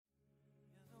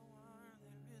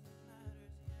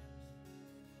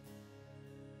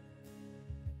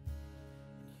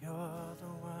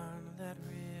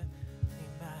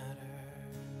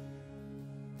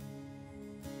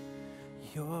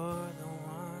You're the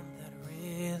one that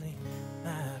really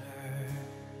matters.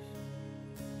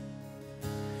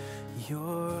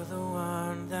 You're the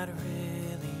one that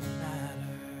really matters.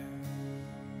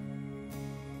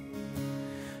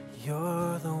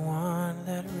 You're the one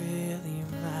that really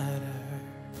matters.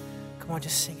 Come on,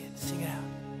 just sing it. Sing it out.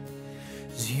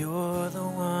 'Cause you're the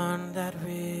one that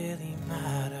really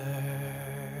matters.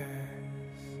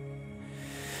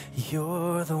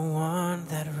 You're the one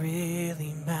that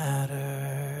really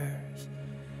matters.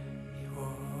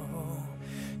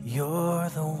 You're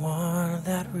the one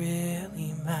that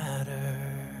really matters.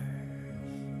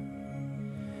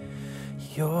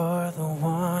 You're the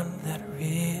one that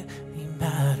really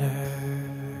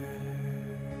matters.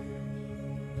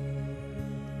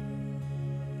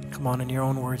 Come on, in your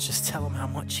own words, just tell him how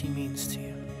much he means to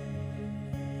you.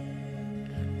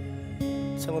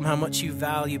 Tell him how much you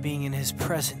value being in his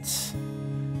presence.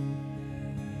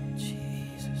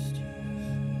 Jesus, Jesus.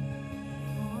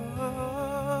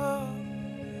 Oh.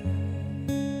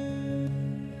 You're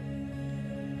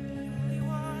the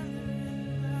one that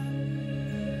really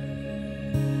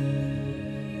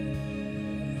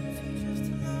matters. Teach us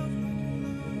to love like you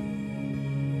love.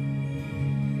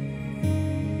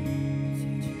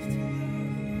 Teach us to love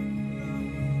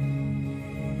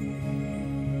like you love.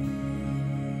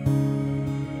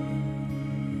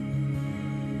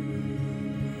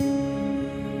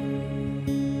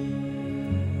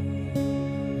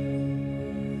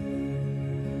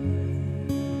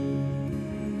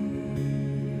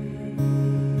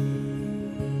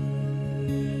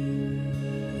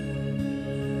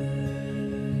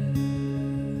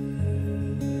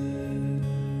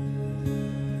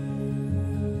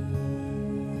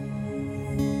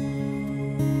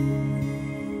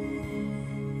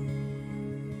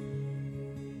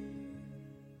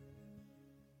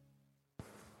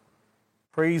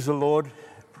 Praise the Lord,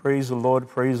 praise the Lord,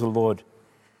 praise the Lord.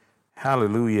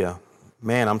 Hallelujah.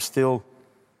 Man, I'm still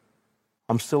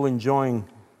enjoying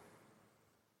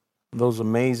those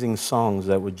amazing songs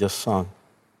that were just sung.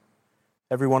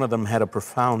 Every one of them had a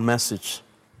profound message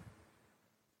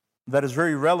that is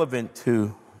very relevant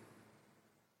to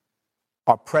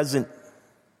our present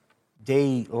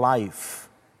day life,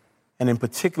 and in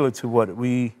particular to what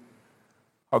we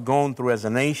are going through as a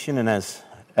nation and as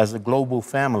a global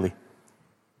family.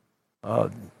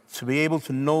 To be able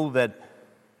to know that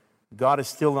God is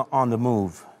still on the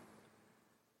move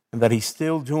and that he's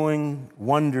still doing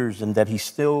wonders and that he's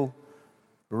still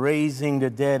raising the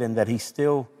dead and that he's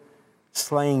still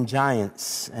slaying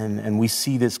giants. And we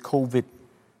see this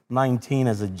COVID-19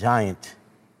 as a giant.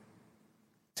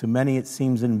 To many it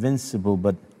seems invincible,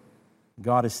 but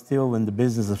God is still in the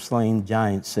business of slaying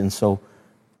giants. And so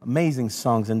amazing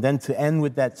songs. And then to end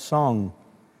with that song,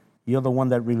 you're the one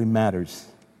that really matters.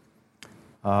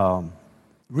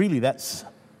 Really, that's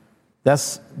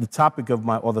the topic of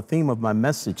the theme of my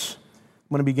message. I'm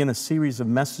going to begin a series of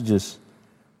messages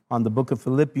on the book of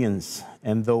Philippians.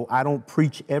 And though I don't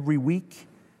preach every week,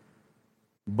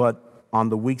 but on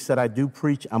the weeks that I do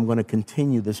preach, I'm going to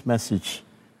continue this message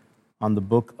on the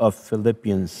book of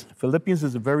Philippians. Philippians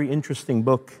is a very interesting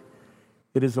book.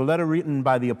 It is a letter written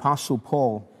by the Apostle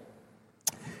Paul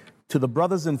to the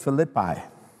brothers in Philippi.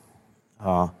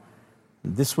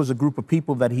 This was a group of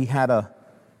people that he had a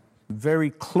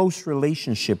very close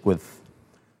relationship with,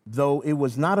 though it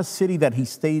was not a city that he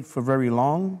stayed for very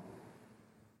long,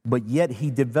 but yet he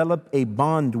developed a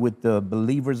bond with the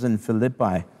believers in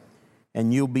Philippi,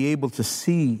 and you'll be able to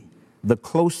see the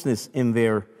closeness in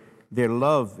their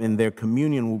love, in their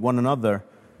communion with one another,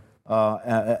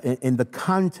 in the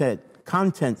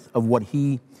content of what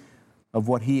he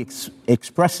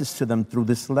expresses to them through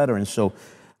this letter. And so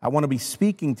I want to be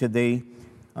speaking today.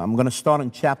 I'm going to start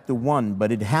in chapter 1, but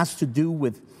it has to do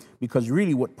with, because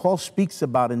really what Paul speaks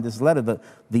about in this letter,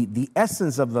 the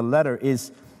essence of the letter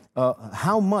is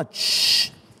how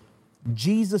much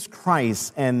Jesus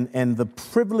Christ and the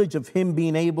privilege of him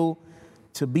being able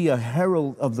to be a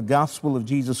herald of the gospel of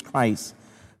Jesus Christ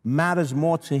matters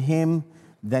more to him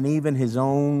than even his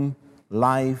own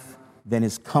life, than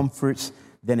his comforts,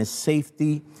 than his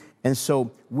safety. And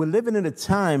so we're living in a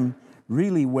time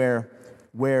really where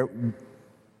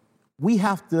we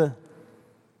have the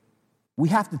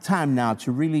time now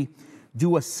to really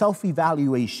do a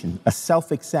self-evaluation, a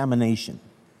self-examination.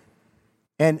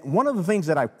 And one of the things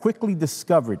that I quickly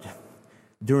discovered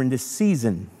during this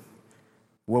season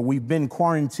where we've been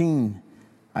quarantined,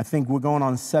 I think we're going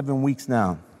on 7 weeks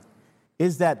now,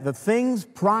 is that the things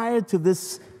prior to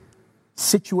this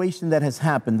situation that has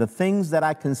happened, the things that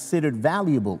I considered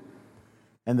valuable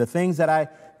and the things that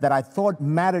I thought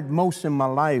mattered most in my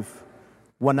life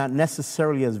were not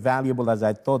necessarily as valuable as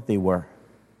I thought they were.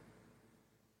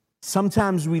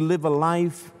 Sometimes we live a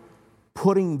life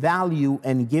putting value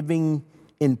and giving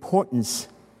importance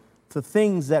to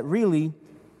things that really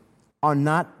are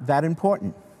not that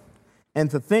important, and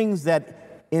to things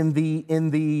that in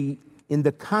the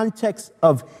context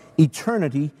of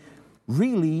eternity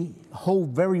really hold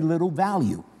very little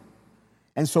value.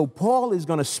 And so Paul is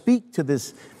going to speak to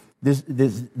this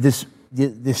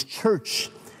church,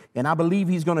 and I believe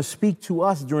he's going to speak to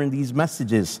us during these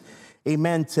messages,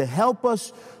 amen, to help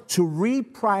us to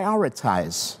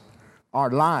reprioritize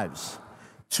our lives,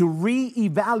 to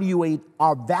reevaluate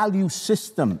our value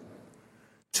system,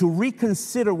 to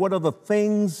reconsider what are the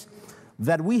things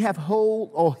that we have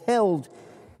held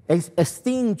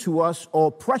esteemed to us,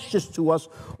 or precious to us,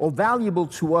 or valuable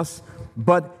to us,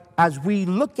 but as we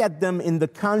look at them in the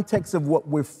context of what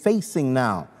we're facing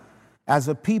now, as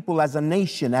a people, as a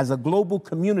nation, as a global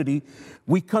community,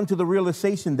 we come to the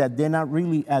realization that they're not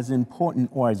really as important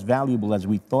or as valuable as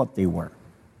we thought they were.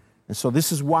 And so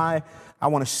this is why I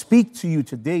want to speak to you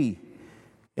today.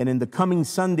 And in the coming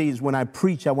Sundays when I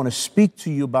preach, I want to speak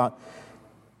to you about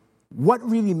what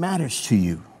really matters to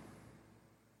you.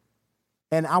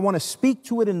 And I want to speak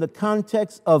to it in the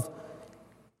context of,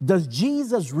 does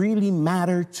Jesus really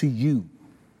matter to you?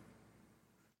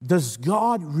 Does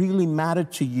God really matter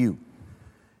to you?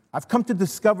 I've come to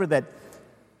discover that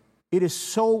it is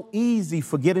so easy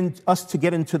for us to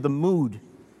get into the mood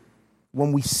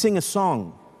when we sing a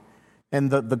song. And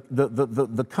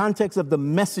the context of the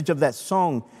message of that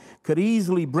song could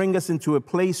easily bring us into a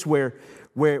place where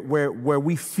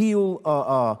we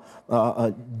feel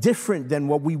different than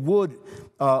what we would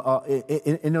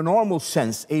in a normal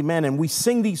sense, amen. And we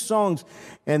sing these songs,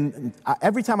 and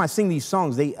every time I sing these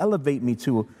songs, they elevate me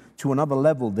to another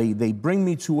level. They bring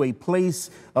me to a place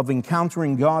of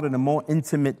encountering God in a more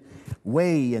intimate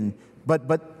way.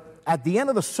 But at the end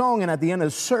of the song and at the end of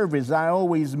the service, I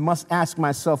always must ask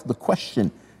myself the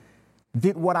question,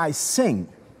 did what I sing,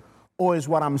 or is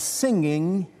what I'm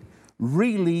singing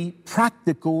really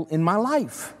practical in my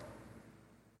life?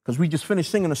 Because we just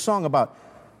finished singing a song about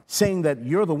saying that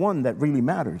you're the one that really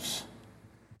matters.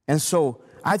 And so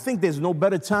I think there's no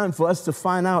better time for us to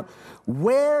find out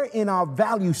where in our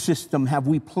value system have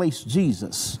we placed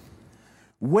Jesus?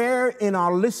 Where in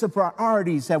our list of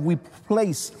priorities have we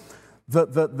placed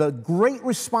the great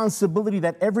responsibility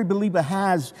that every believer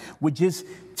has, which is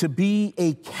to be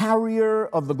a carrier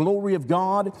of the glory of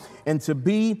God and to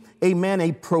be, amen,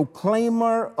 a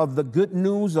proclaimer of the good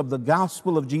news of the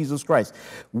gospel of Jesus Christ?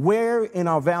 Where in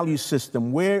our value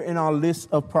system, where in our list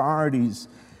of priorities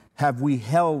have we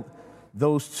held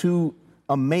those two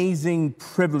amazing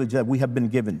privileges that we have been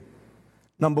given?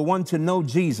 Number one, to know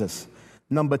Jesus.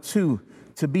 Number two,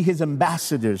 to be his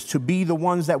ambassadors, to be the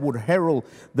ones that would herald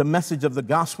the message of the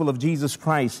gospel of Jesus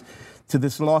Christ to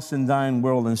this lost and dying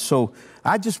world. And so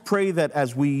I just pray that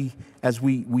as we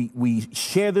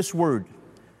share this word,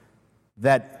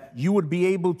 that you would be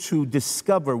able to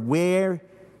discover where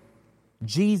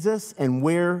Jesus and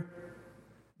where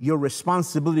your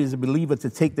responsibility as a believer to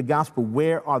take the gospel,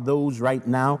 where are those right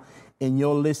now in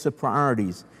your list of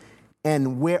priorities?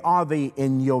 And where are they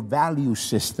in your value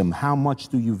system? How much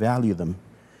do you value them?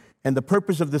 And the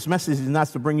purpose of this message is not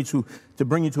to bring you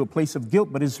to a place of guilt,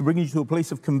 but it's to bring you to a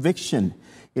place of conviction.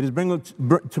 It is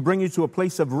to bring you to a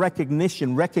place of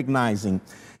recognition, recognizing,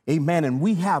 amen. And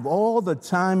we have all the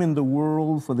time in the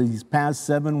world for these past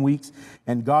 7 weeks,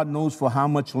 and God knows for how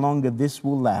much longer this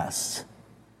will last.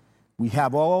 We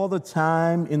have all the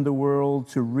time in the world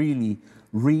to really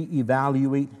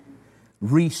reevaluate,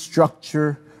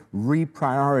 restructure,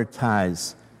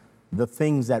 reprioritize the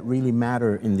things that really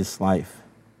matter in this life.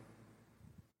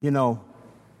 You know,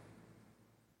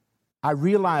 I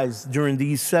realized during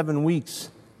these 7 weeks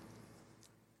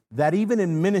that even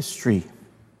in ministry,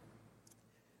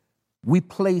 we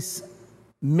place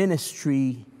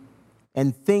ministry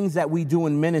and things that we do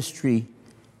in ministry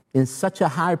in such a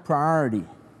high priority.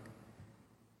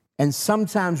 And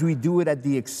sometimes we do it at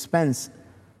the expense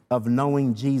of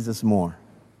knowing Jesus more.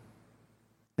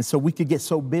 And so we could get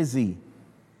so busy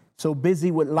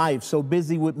with life, so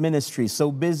busy with ministry,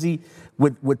 so busy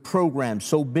with programs,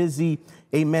 so busy,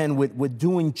 amen, with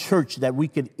doing church that we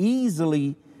could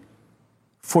easily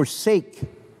forsake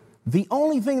the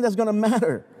only thing that's going to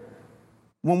matter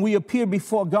when we appear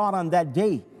before God on that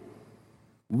day.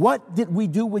 What did we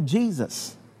do with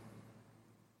Jesus?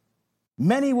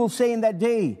 Many will say in that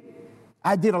day,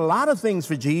 I did a lot of things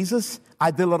for Jesus.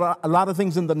 I did a lot of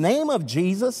things in the name of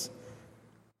Jesus.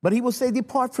 But he will say,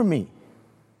 depart from me,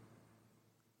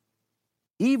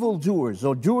 evildoers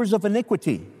or doers of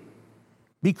iniquity,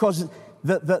 because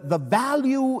the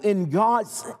value in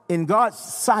God's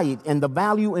sight and the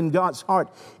value in God's heart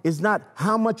is not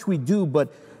how much we do,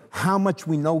 but how much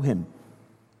we know him,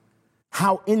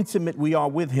 how intimate we are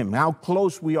with him, how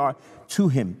close we are to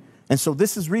him. And so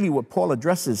this is really what Paul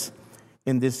addresses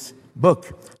in this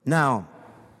book. Now,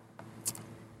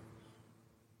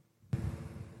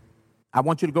 I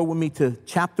want you to go with me to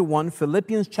chapter 1,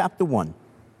 Philippians chapter 1.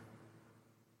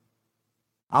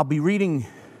 I'll be reading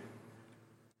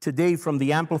today from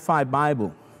the Amplified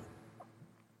Bible.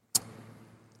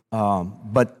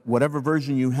 But whatever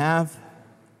version you have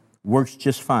works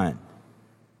just fine.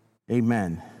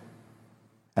 Amen.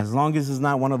 As long as it's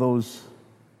not one of those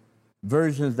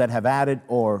versions that have added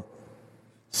or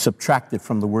subtracted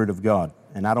from the Word of God.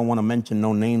 And I don't want to mention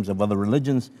no names of other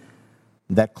religions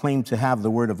that claim to have the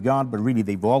Word of God, but really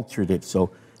they've altered it.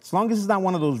 So as long as it's not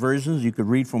one of those versions, you could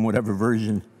read from whatever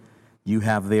version you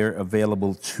have there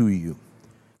available to you.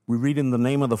 We read in the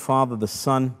name of the Father, the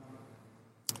Son,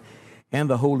 and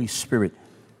the Holy Spirit.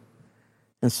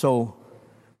 And so,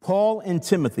 Paul and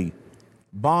Timothy,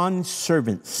 bond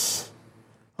servants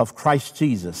of Christ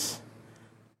Jesus,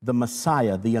 the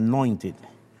Messiah, the Anointed,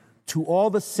 to all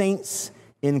the saints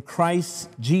in Christ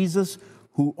Jesus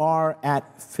who are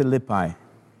at Philippi,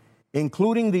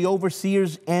 including the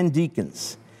overseers and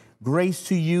deacons, grace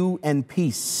to you and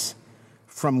peace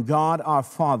from God our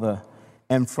Father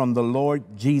and from the Lord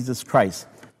Jesus Christ.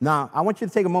 Now, I want you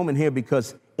to take a moment here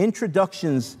because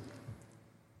introductions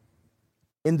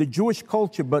in the Jewish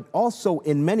culture, but also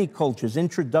in many cultures,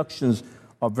 introductions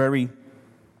are very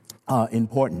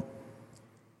important.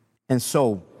 And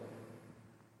so,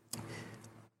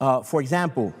 for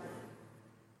example,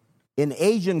 in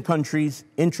Asian countries,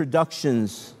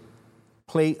 introductions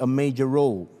play a major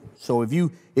role. So if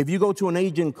you go to an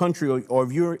Asian country or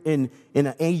if you're in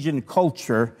an Asian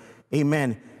culture,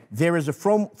 amen, there is a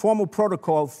formal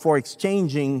protocol for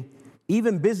exchanging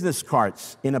even business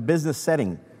cards in a business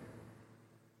setting.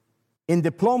 In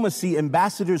diplomacy,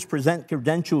 ambassadors present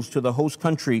credentials to the host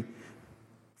country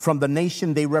from the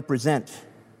nation they represent.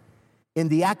 In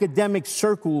the academic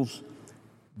circles,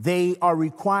 they are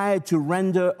required to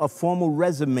render a formal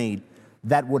resume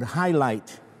that would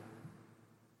highlight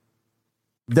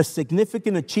the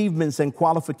significant achievements and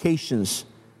qualifications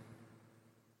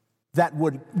that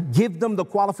would give them the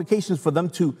qualifications for them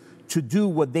to do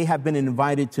what they have been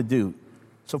invited to do.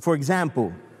 So, for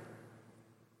example,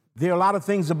 there are a lot of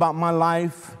things about my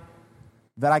life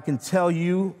that I can tell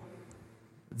you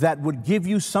that would give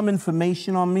you some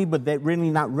information on me, but they're really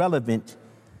not relevant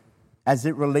as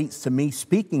it relates to me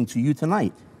speaking to you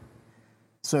tonight.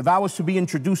 So if I was to be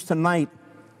introduced tonight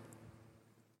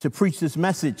to preach this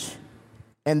message,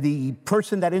 and the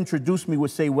person that introduced me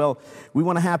would say, well, we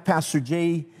want to have Pastor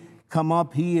Jay come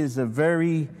up. He is a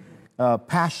very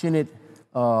passionate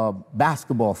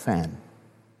basketball fan.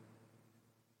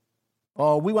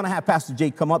 Or we want to have Pastor Jay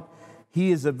come up.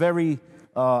 He is a very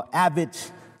avid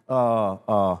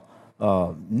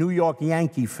New York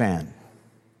Yankee fan.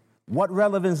 What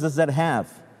relevance does that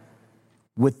have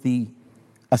with the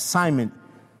assignment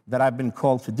that I've been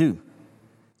called to do?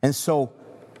 And so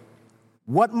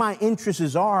what my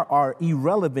interests are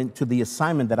irrelevant to the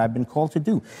assignment that I've been called to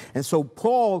do. And so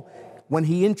Paul, when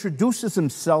he introduces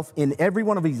himself in every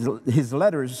one of his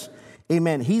letters,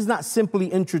 amen, he's not simply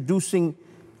introducing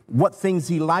what things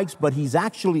he likes, but he's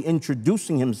actually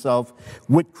introducing himself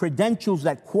with credentials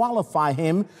that qualify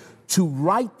him to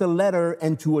write the letter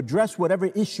and to address whatever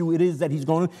issue it is that he's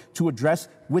going to address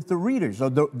with the readers or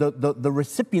the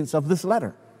recipients of this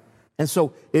letter. And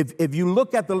so if you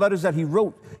look at the letters that he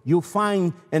wrote, you'll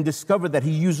find and discover that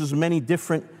he uses many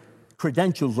different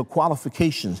credentials or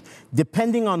qualifications.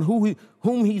 Depending on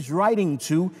whom he's writing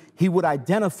to, he would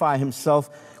identify himself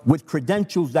with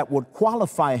credentials that would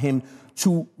qualify him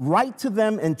to write to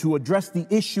them and to address the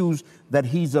issues that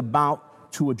he's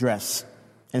about to address.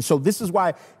 And so this is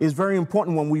why it's very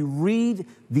important when we read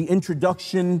the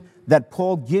introduction that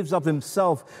Paul gives of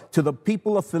himself to the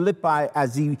people of Philippi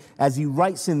as he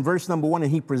writes in verse number 1,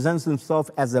 and he presents himself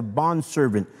as a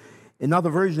bondservant. In other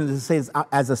versions, it says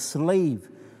as a slave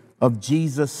of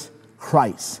Jesus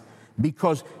Christ.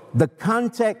 Because the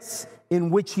context in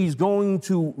which he's going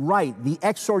to write, the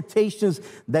exhortations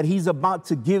that he's about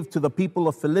to give to the people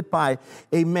of Philippi,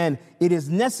 amen, it is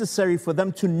necessary for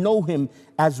them to know him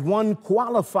as one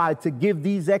qualified to give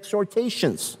these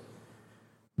exhortations.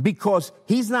 Because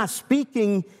he's not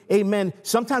speaking, amen.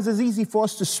 Sometimes it's easy for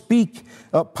us to speak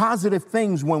positive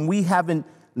things when we haven't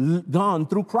gone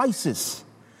through crisis.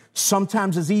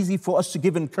 Sometimes it's easy for us to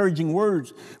give encouraging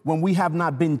words when we have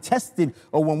not been tested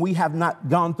or when we have not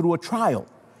gone through a trial.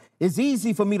 It's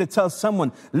easy for me to tell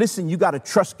someone, listen, you got to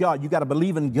trust God. You got to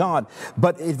believe in God.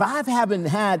 But if I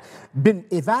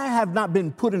have not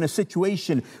been put in a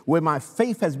situation where my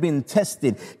faith has been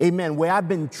tested, amen, where I've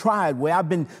been tried, where I've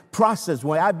been processed,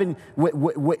 where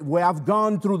I've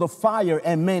gone through the fire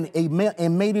and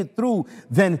made it through,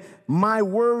 then my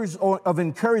words of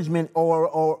encouragement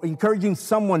or encouraging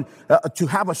someone to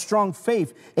have a strong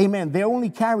faith, amen, they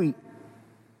only carry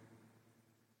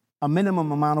a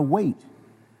minimum amount of weight.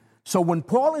 So when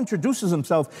Paul introduces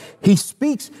himself, he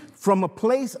speaks from a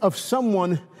place of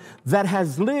someone that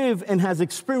has lived and has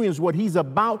experienced what he's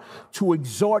about to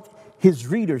exhort his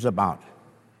readers about.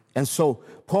 And so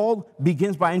Paul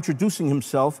begins by introducing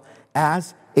himself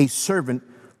as a servant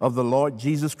of the Lord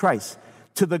Jesus Christ.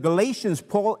 To the Galatians,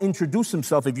 Paul introduced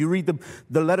himself. If you read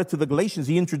the letter to the Galatians,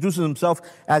 he introduces himself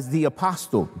as the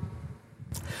apostle.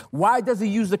 Why does he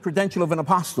use the credential of an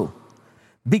apostle?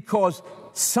 Because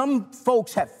some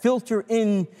folks had filtered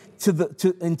into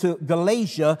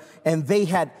Galatia, and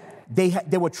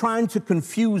they were trying to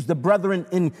confuse the brethren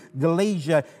in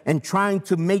Galatia and trying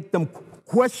to make them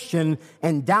question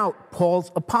and doubt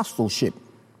Paul's apostleship.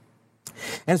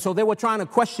 And so they were trying to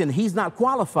question, he's not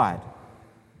qualified.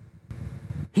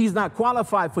 He's not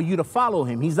qualified for you to follow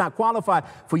him. He's not qualified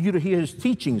for you to hear his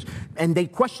teachings. And they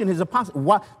questioned his apostle.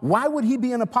 Why would he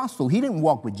be an apostle? He didn't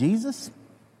walk with Jesus.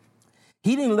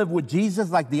 He didn't live with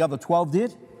Jesus like the other 12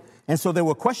 did. And so they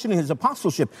were questioning his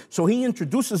apostleship. So he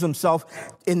introduces himself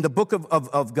in the book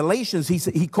of Galatians.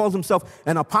 He calls himself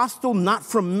an apostle, not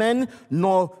from men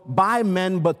nor by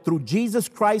men, but through Jesus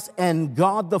Christ and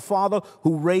God the Father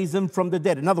who raised him from the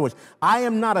dead. In other words, I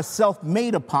am not a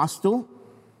self-made apostle.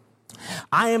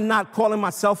 I am not calling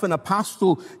myself an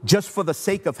apostle just for the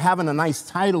sake of having a nice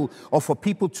title or for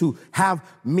people to have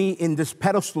me in this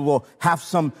pedestal or have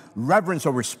some reverence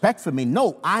or respect for me.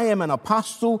 No, I am an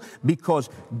apostle because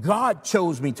God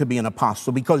chose me to be an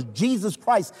apostle, because Jesus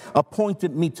Christ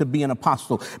appointed me to be an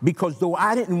apostle, because though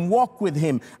I didn't walk with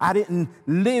him, I didn't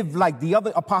live like the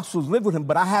other apostles lived with him,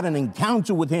 but I had an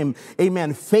encounter with him,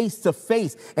 amen, face to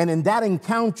face. And in that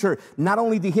encounter, not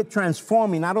only did he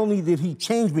transform me, not only did he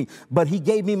change me, but he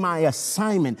gave me my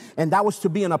assignment, and that was to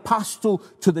be an apostle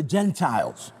to the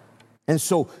Gentiles. And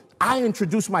so I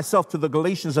introduce myself to the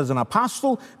Galatians as an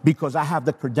apostle because I have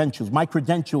the credentials. My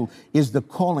credential is the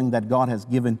calling that God has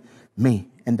given me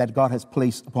and that God has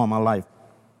placed upon my life.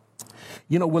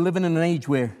 You know, we're living in an age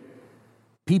where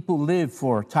people live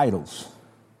for titles.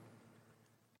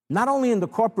 Not only in the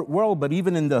corporate world, but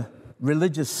even in the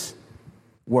religious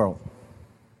world.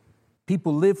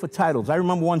 People live for titles. I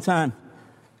remember one time,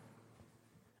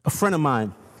 a friend of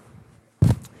mine,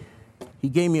 he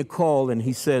gave me a call and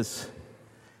he says,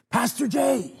 Pastor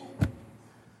Jay,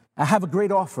 I have a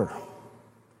great offer.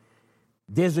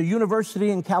 There's a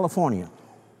university in California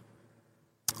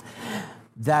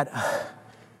that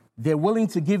they're willing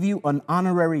to give you an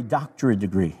honorary doctorate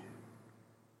degree.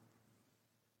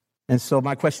 And so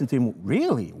my question to him,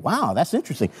 really? Wow, that's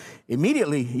interesting.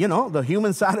 Immediately, you know, the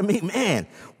human side of me, man,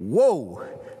 whoa,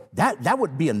 that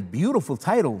would be a beautiful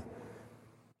title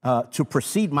to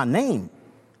precede my name.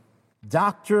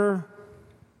 Dr.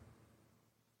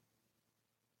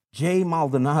 J.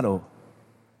 Maldonado.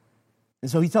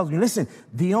 And so he tells me, listen,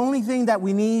 the only thing that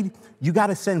we need, you got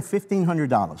to send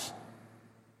 $1,500.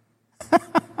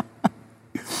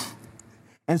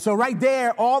 And so right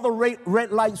there, all the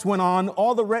red lights went on,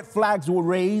 all the red flags were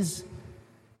raised.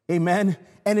 Amen.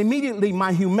 And immediately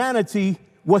my humanity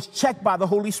was checked by the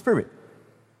Holy Spirit.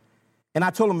 And I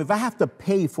told him, if I have to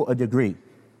pay for a degree,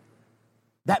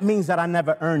 that means that I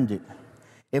never earned it.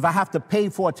 If I have to pay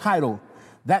for a title,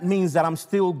 that means that I'm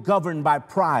still governed by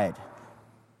pride.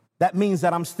 That means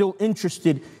that I'm still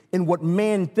interested in what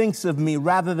man thinks of me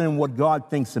rather than what God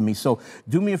thinks of me. So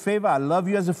do me a favor. I love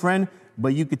you as a friend,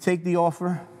 but you could take the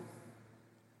offer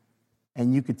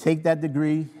and you could take that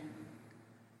degree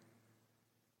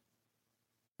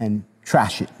and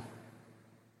trash it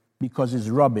because it's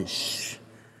rubbish.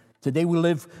 Today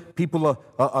people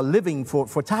are living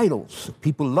for titles.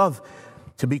 People love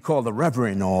to be called the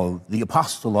reverend or the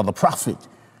apostle or the prophet.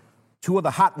 Two of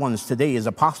the hot ones today is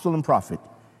apostle and prophet.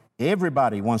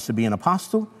 Everybody wants to be an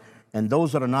apostle, and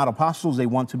those that are not apostles, they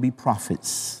want to be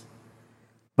prophets.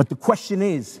 But the question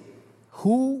is,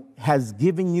 who has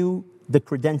given you the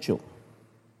credential?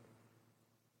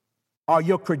 Are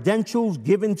your credentials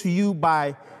given to you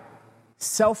by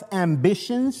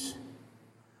self-ambitions?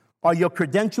 Are your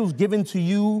credentials given to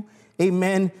you,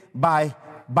 amen, by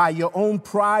your own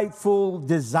prideful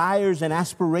desires and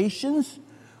aspirations?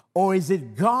 Or is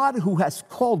it God who has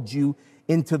called you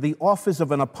into the office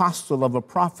of an apostle, of a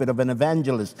prophet, of an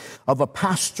evangelist, of a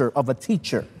pastor, of a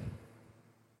teacher?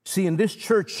 See, in this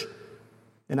church,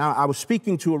 and I was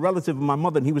speaking to a relative of my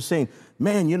mother, and he was saying,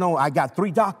 man, you know, I got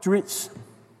 3 doctorates.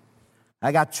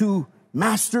 I got 2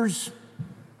 masters.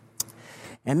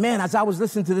 And man, as I was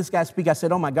listening to this guy speak, I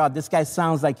said, oh my God, this guy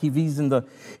sounds like he's in the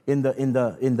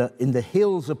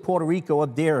hills of Puerto Rico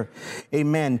up there,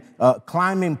 amen,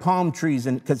 climbing palm trees,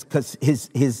 and because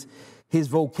his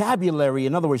vocabulary,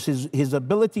 in other words, his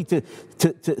ability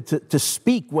to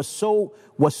speak was so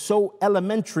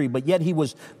elementary, but yet he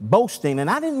was boasting. And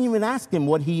I didn't even ask him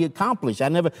what he accomplished.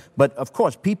 But of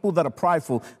course, people that are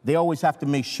prideful, they always have to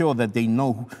make sure that they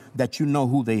know, that you know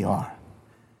who they are.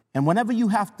 And whenever you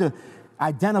have to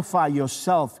identify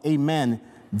yourself, amen,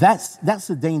 that's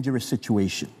a dangerous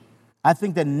situation. I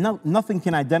think that nothing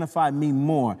can identify me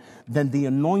more than the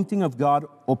anointing of God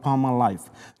upon my life.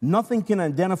 Nothing can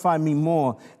identify me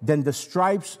more than the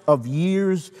stripes of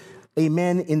years,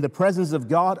 amen, in the presence of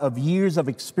God, of years of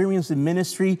experience in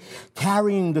ministry,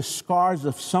 carrying the scars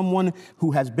of someone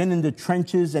who has been in the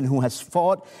trenches and who has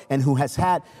fought and who has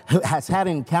had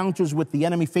encounters with the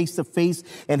enemy face to face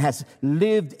and has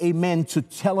lived, amen, to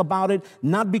tell about it,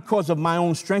 not because of my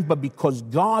own strength, but because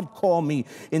God called me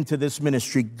into this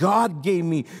ministry. God gave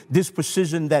me this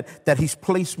position that he's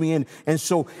placed me in. And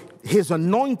so his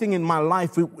anointing in my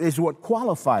life is what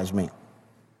qualifies me.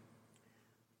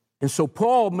 And so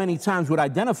Paul many times would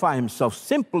identify himself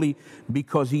simply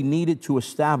because he needed to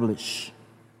establish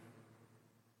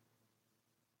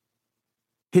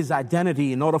his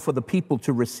identity in order for the people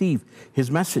to receive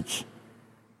his message.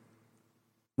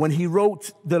 When he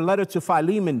wrote the letter to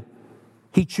Philemon,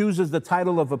 he chooses the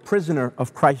title of a prisoner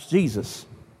of Christ Jesus.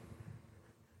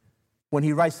 When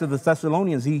he writes to the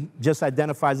Thessalonians, he just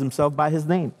identifies himself by his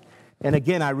name. And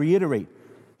again, I reiterate,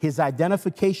 his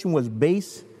identification was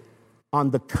based on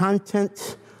the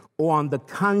content or on the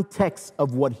context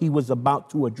of what he was about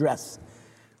to address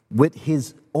with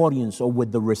his audience or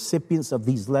with the recipients of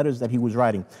these letters that he was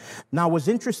writing. Now, what's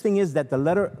interesting is that the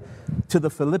letter to the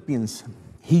Philippians,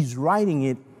 he's writing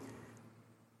it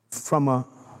from a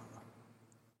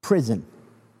prison.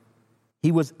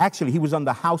 He was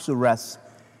under house arrest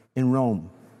in Rome,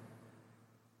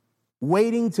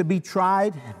 waiting to be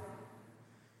tried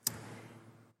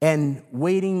and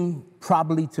waiting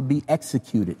probably to be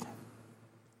executed.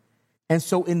 And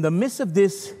so in the midst of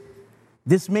this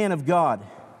man of God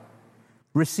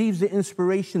receives the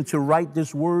inspiration to write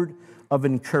this word of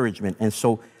encouragement. And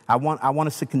so I want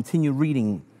us to continue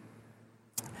reading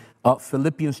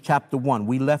Philippians chapter 1.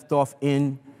 We left off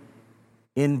in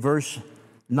verse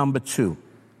number 2.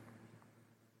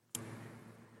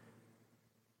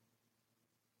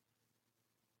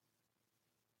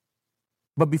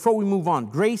 But before we move on,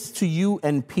 grace to you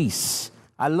and peace.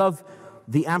 I love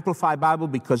the Amplified Bible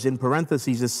because in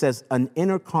parentheses it says an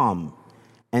inner calm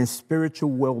and spiritual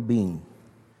well-being.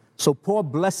 So Paul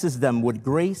blesses them with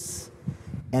grace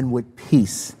and with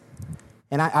peace.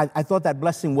 And I thought that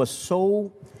blessing was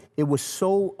so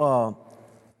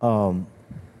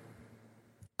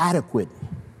adequate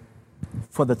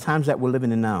for the times that we're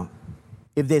living in now.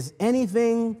 If there's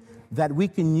anything that we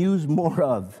can use more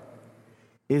of,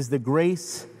 is the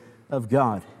grace of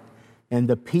God and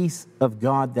the peace of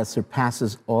God that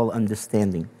surpasses all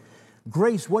understanding.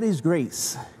 Grace, what is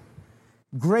grace?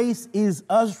 Grace is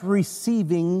us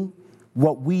receiving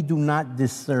what we do not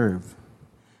deserve.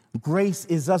 Grace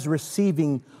is us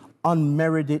receiving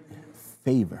unmerited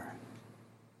favor.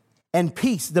 And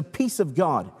peace, the peace of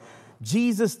God.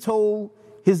 Jesus told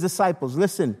his disciples,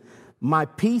 listen, my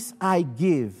peace I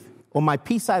give, or my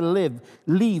peace I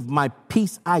leave, my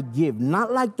peace I give.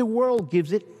 Not like the world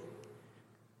gives it.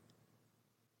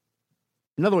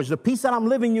 In other words, the peace that I'm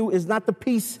living you is not the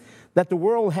peace that the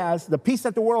world has. The peace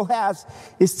that the world has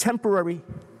is temporary.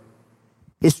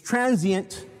 It's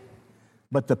transient.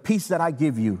 But the peace that I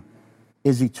give you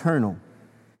is eternal.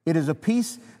 It is a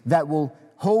peace that will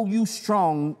hold you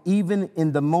strong even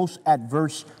in the most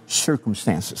adverse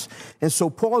circumstances. And so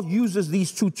Paul uses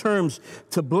these two terms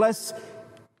to bless,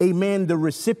 amen, the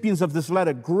recipients of this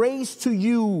letter. Grace to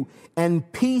you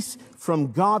and peace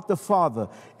from God the Father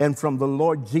and from the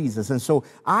Lord Jesus. And so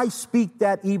I speak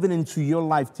that even into your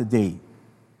life today.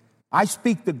 I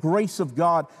speak the grace of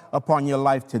God upon your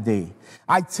life today.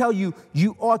 I tell you,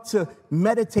 you ought to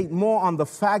meditate more on the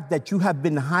fact that you have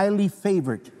been highly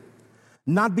favored.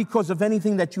 Not because of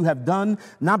anything that you have done,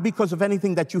 not because of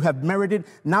anything that you have merited,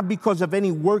 not because of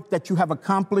any work that you have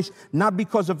accomplished, not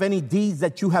because of any deeds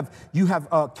that you have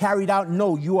carried out.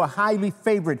 No, you are highly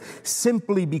favored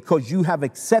simply because you have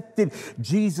accepted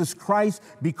Jesus Christ,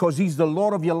 because he's the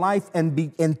Lord of your life,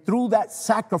 and through that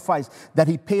sacrifice that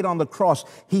he paid on the cross,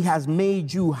 he has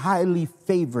made you highly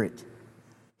favored.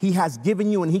 He has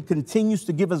given you, and he continues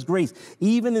to give us grace,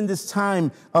 even in this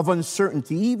time of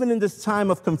uncertainty, even in this time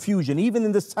of confusion, even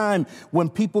in this time when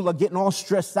people are getting all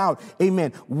stressed out.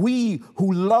 Amen. We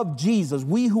who love Jesus,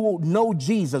 we who know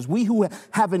Jesus, we who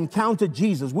have encountered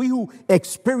Jesus, we who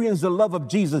experience the love of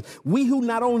Jesus, we who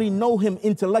not only know him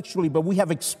intellectually, but we have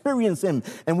experienced him,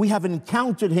 and we have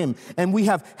encountered him, and we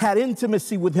have had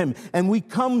intimacy with him, and we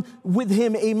come with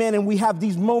him, amen, and we have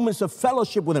these moments of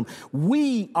fellowship with him.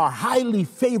 We are highly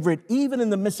favored even in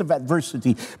the midst of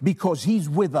adversity, because he's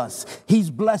with us. He's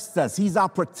blessed us. He's our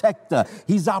protector.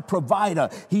 He's our provider.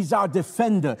 He's our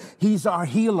defender. He's our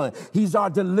healer. He's our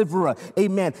deliverer.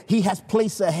 Amen. He has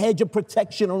placed a hedge of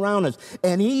protection around us.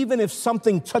 And even if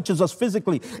something touches us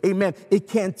physically, amen, it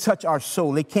can't touch our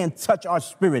soul. It can't touch our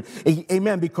spirit.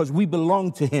 Amen. Because we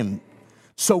belong to him.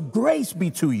 So grace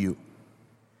be to you.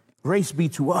 Grace be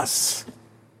to us.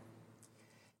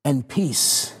 And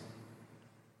peace.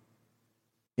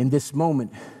 In this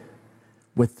moment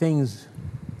where things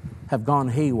have gone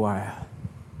haywire,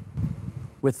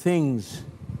 where things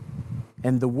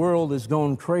and the world is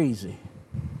going crazy,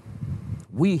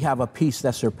 we have a peace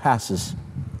that surpasses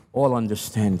all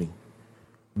understanding,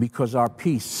 because our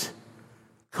peace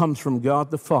comes from God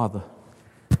the Father,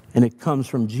 and it comes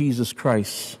from Jesus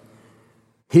Christ,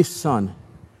 his Son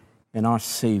and our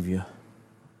Savior.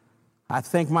 I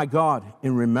thank my God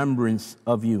in remembrance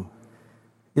of you.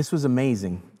 This was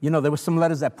amazing. You know, there were some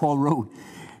letters that Paul wrote,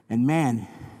 and man,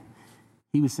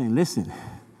 he was saying, listen,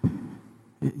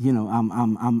 you know,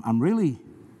 I'm really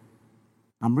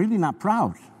not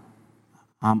proud.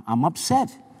 I'm upset,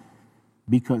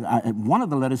 because one of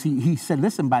the letters, he said,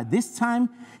 listen, by this time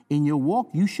in your walk,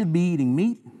 you should be eating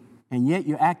meat, and yet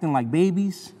you're acting like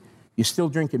babies. You're still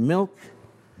drinking milk.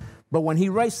 But when he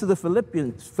writes to the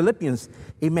Philippians,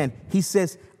 amen, he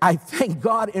says, I thank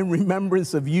God in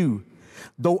remembrance of you.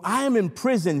 Though I am in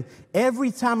prison,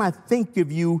 every time I think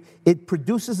of you, it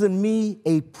produces in me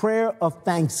a prayer of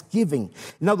thanksgiving.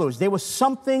 In other words, there was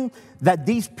something that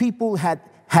these people had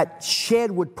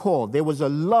shared with Paul. There was a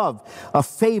love, a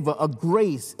favor, a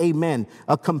grace, amen,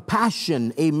 a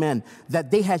compassion, amen,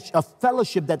 that they had a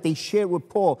fellowship that they shared with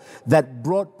Paul that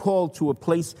brought Paul to a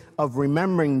place of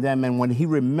remembering them. And when he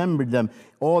remembered them,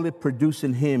 all it produced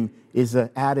in him is an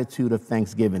attitude of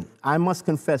thanksgiving. I must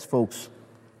confess, folks,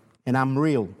 and I'm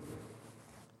real.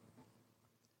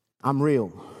 I'm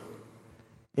real.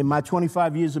 In my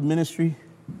 25 years of ministry,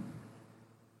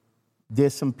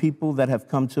 there's some people that have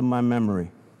come to my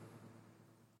memory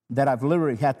that I've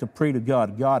literally had to pray to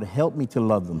God, God, help me to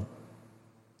love them.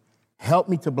 Help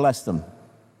me to bless them.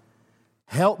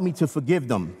 Help me to forgive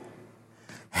them.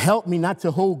 Help me not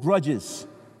to hold grudges,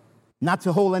 not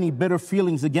to hold any bitter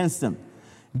feelings against them.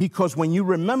 Because when you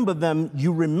remember them,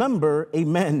 you remember,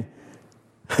 amen,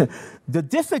 the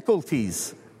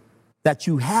difficulties that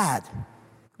you had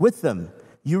with them.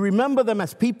 You remember them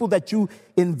as people that you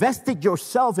invested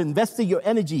yourself, invested your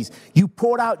energies. You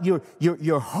poured out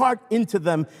your heart into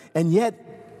them, and yet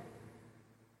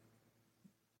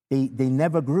they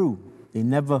never grew. They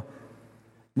never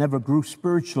grew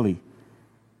spiritually.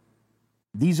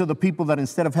 These are the people that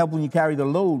instead of helping you carry the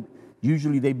load,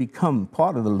 usually they become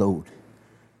part of the load.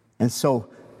 And so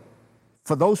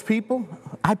for those people,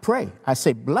 I pray. I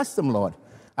say, bless them, Lord.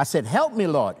 I said, help me,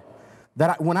 Lord.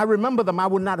 That when I remember them, I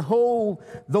would not hold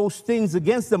those things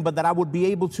against them, but that I would be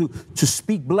able to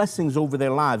speak blessings over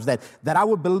their lives. That I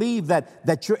would believe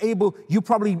that you're able, you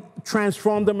probably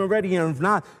transformed them already, and if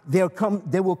not, there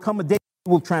will come a day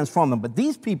you will transform them. But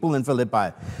these people in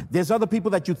Philippi, there's other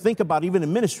people that you think about, even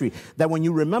in ministry, that when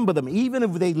you remember them, even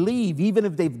if they leave, even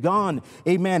if they've gone,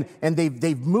 amen, and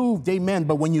they've moved, amen,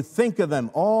 but when you think of them,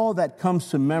 all that comes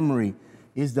to memory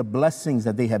is the blessings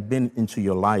that they have been into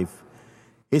your life.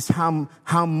 It's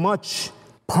how much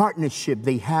partnership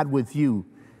they had with you.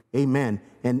 Amen.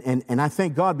 And I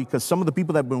thank God, because some of the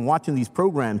people that have been watching these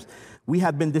programs, we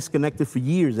have been disconnected for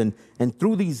years. And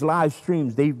through these live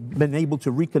streams, they've been able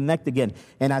to reconnect again.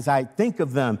 And as I think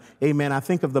of them, amen, I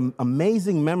think of the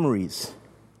amazing memories,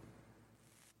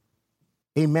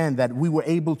 amen, that we were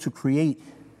able to create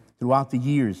throughout the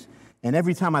years. And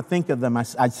every time I think of them, I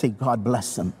say, God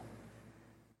bless them.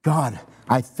 God,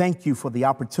 I thank you for the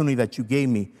opportunity that you gave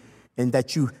me, and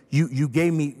that you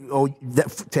gave me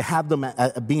to have them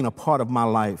being a part of my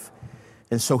life.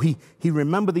 And so he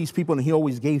remembered these people, and he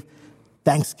always gave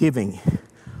thanksgiving.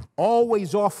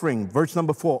 Always offering, verse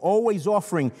number 4, always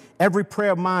offering every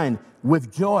prayer of mine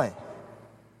with joy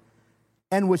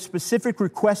and with specific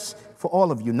requests for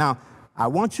all of you. Now, I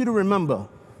want you to remember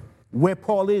where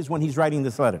Paul is when he's writing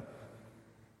this letter.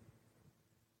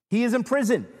 He is in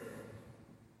prison.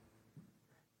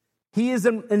 He is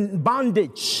in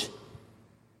bondage.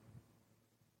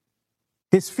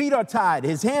 His feet are tied.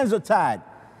 His hands are tied.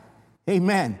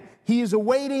 Amen. He is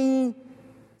awaiting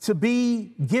to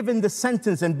be given the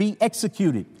sentence and be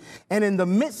executed. And in the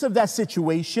midst of that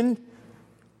situation,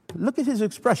 look at his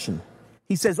expression.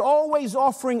 He says, always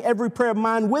offering every prayer of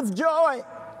mine with joy.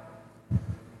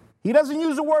 He doesn't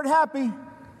use the word happy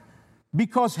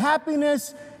because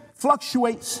happiness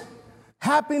fluctuates.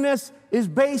 Happiness is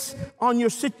based on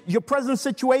your present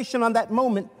situation on that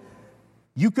moment.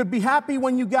 You could be happy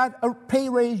when you got a pay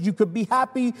raise. You could be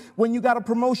happy when you got a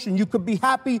promotion. You could be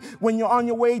on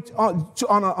your way on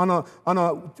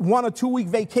a 1 or 2 week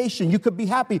vacation. You could be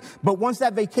happy. But once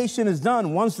that vacation is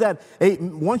done, once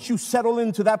you settle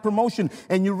into that promotion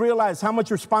and you realize how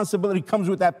much responsibility comes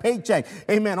with that paycheck,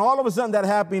 amen, all of a sudden that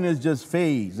happiness just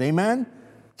fades. Amen?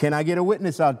 Can I get a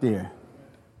witness out there?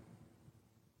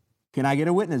 Can I get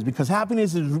a witness? Because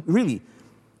happiness is really,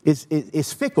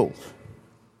 is fickle.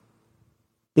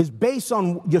 It's based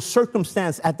on your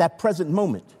circumstance at that present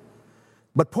moment.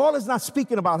 But Paul is not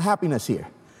speaking about happiness here.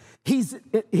 He's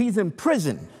in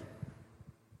prison.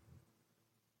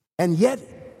 And yet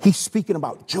he's speaking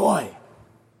about joy.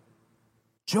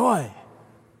 Joy.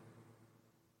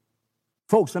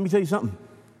 Folks, let me tell you something.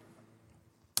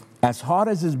 As hard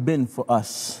as it's been for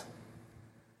us,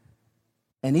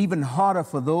 and even harder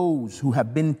for those who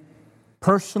have been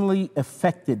personally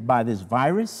affected by this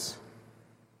virus,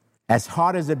 as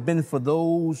hard as it's been for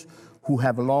those who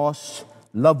have lost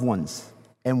loved ones,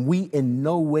 and we in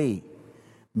no way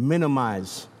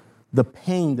minimize the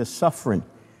pain, the suffering,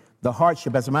 the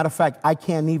hardship. As a matter of fact, I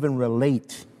can't even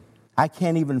relate. I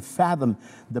can't even fathom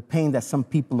the pain that some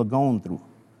people are going through.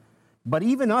 But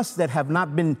even us that have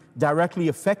not been directly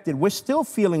affected, we're still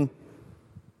feeling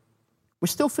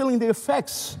the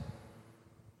effects.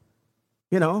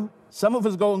 You know, some of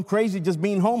us going crazy just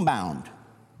being homebound.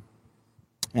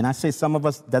 And I say some of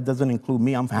us, that doesn't include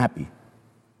me. I'm happy.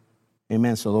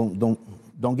 Amen. So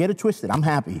don't get it twisted. I'm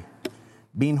happy.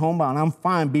 Being homebound, I'm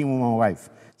fine being with my wife.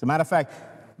 As a matter of fact,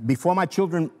 before my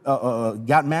children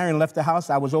got married and left the house,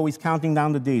 I was always counting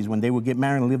down the days when they would get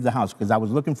married and leave the house because I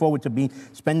was looking forward to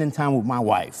spending time with my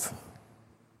wife.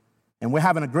 And we're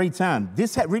having a great time.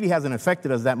 This really hasn't affected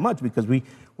us that much because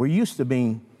we're used to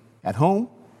being at home.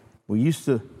 We're used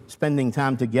to spending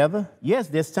time together. Yes,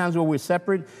 there's times where we're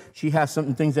separate. She has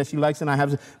certain things that she likes and I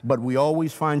have, but we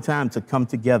always find time to come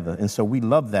together. And so we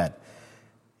love that.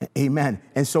 Amen.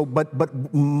 And so, but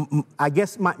I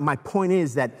guess my point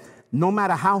is that no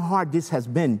matter how hard this has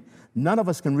been, none of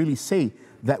us can really say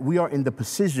that we are in the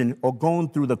position or going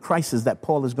through the crisis that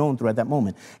Paul is going through at that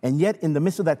moment. And yet, in the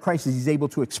midst of that crisis, he's able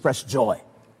to express joy.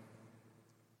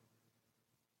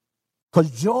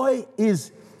 Because joy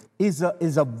is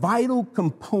a vital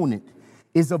component,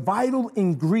 is a vital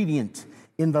ingredient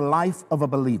in the life of a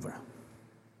believer.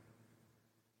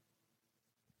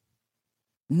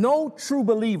 No true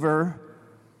believer,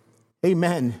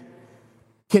 amen,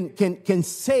 can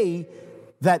say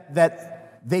that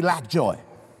they lack joy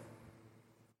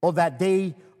or that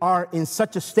they are in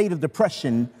such a state of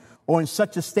depression or in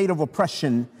such a state of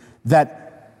oppression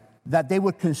that they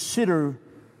would consider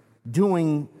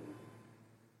doing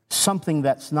something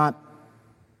that's not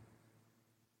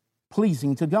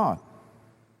pleasing to God.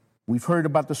 We've heard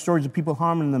about the stories of people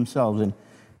harming themselves and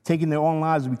taking their own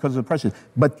lives because of depression.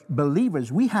 But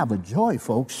believers, we have a joy,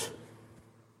 folks.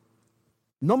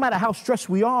 No matter how stressed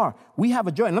we are, we have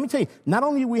a joy. And let me tell you, not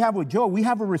only do we have a joy, we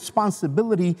have a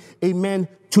responsibility, amen,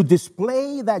 to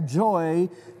display that joy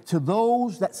to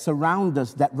those that surround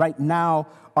us that right now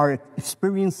are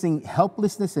experiencing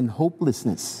helplessness and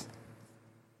hopelessness,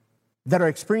 that are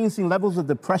experiencing levels of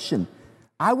depression.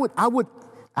 I would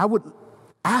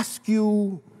ask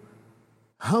you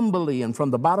humbly and from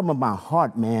the bottom of my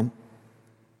heart, man,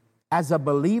 as a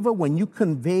believer, when you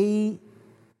convey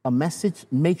a message,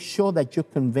 make sure that you're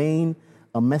conveying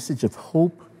a message of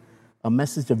hope, a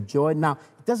message of joy. Now,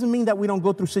 it doesn't mean that we don't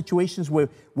go through situations where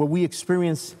we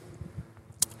experience,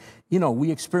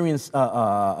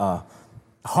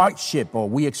 hardship, or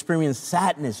we experience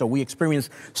sadness, or we experience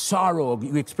sorrow, or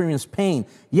we experience pain.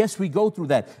 Yes, we go through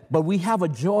that, but we have a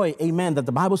joy, amen, that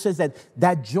the Bible says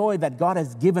that joy that God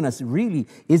has given us really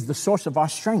is the source of our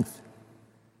strength.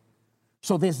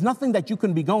 So there's nothing that you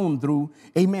can be going through,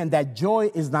 amen, that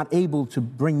joy is not able to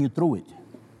bring you through it.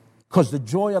 Because the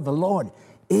joy of the Lord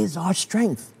is our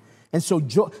strength. And so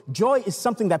joy is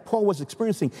something that Paul was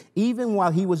experiencing even while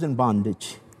he was in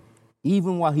bondage,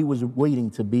 even while he was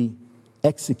waiting to be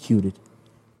executed.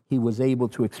 He was able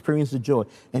to experience the joy,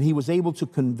 and he was able to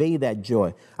convey that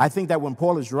joy. I think that when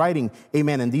Paul is writing,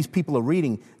 amen, and these people are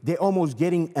reading, they're almost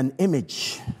getting an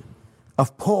image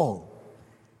of Paul,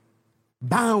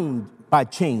 bound by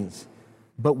chains,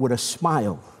 but with a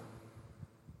smile,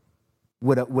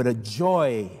 with a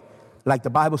joy, like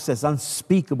the Bible says,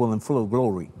 unspeakable and full of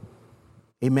glory.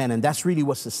 Amen. And that's really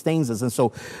what sustains us. And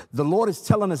so the Lord is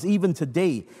telling us even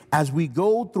today, as we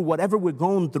go through whatever we're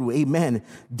going through, amen,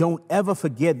 don't ever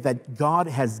forget that God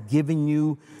has given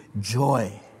you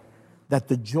joy, that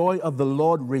the joy of the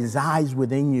Lord resides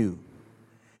within you,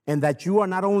 and that you are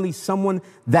not only someone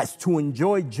that's to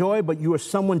enjoy joy, but you are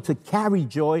someone to carry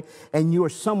joy, and you are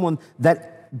someone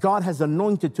that God has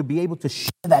anointed to be able to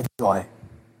share that joy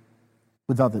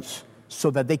with others so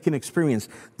that they can experience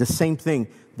the same thing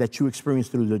that you experience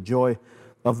through the joy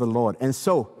of the Lord. And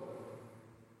so,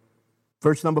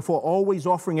 verse number 4, always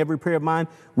offering every prayer of mine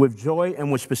with joy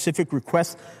and with specific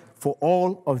requests for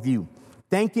all of you,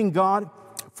 thanking God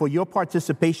for your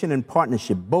participation and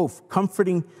partnership, both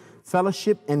comforting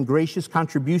fellowship and gracious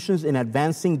contributions in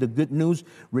advancing the good news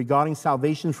regarding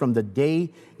salvation from the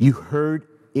day you heard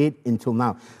it until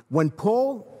now. When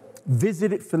Paul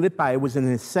visited Philippi, it was in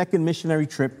his second missionary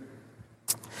trip,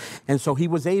 and so he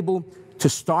was able to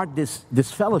start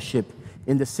this fellowship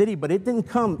in the city, but it didn't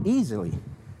come easily.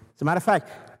 As a matter of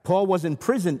fact, Paul was in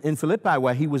prison in Philippi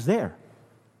while he was there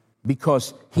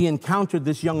because he encountered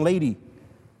this young lady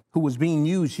who was being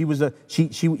used.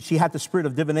 She had the spirit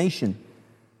of divination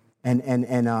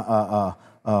and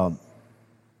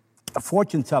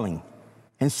fortune telling,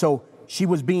 and so she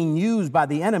was being used by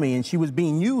the enemy, and she was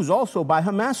being used also by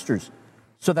her masters,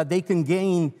 so that they can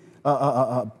gain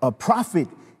a profit.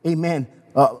 Amen.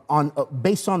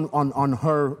 Based on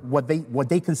her what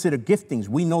they consider giftings.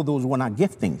 We know those were not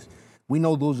giftings. We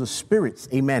know those are spirits.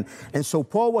 Amen. And so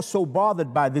Paul was so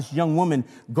bothered by this young woman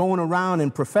going around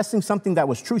and professing something that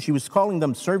was true. She was calling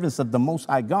them servants of the Most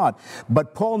High God.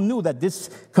 But Paul knew that this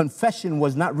confession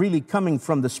was not really coming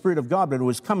from the Spirit of God, but it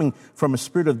was coming from a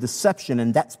spirit of deception.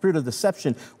 And that spirit of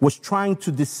deception was trying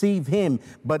to deceive him.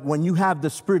 But when you have the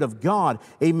Spirit of God,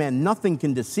 amen, nothing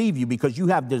can deceive you because you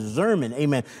have discernment.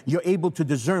 Amen. You're able to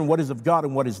discern what is of God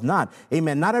and what is not.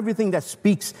 Amen. Not everything that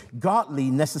speaks godly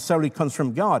necessarily comes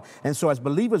from God. And so as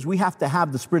believers, we have to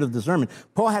have the spirit of discernment.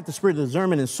 Paul had the spirit of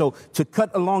discernment, and so to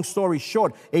cut a long story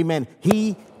short, amen,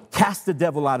 he cast the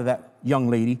devil out of that young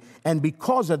lady, and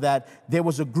because of that, there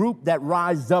was a group that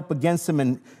rised up against him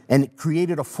and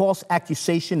created a false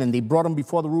accusation, and they brought him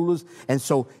before the rulers, and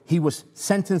so he was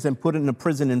sentenced and put in a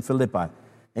prison in Philippi.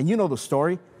 And you know the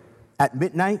story. At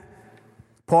midnight,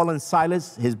 Paul and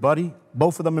Silas, his buddy,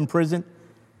 both of them in prison,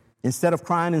 instead of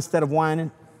crying, instead of whining,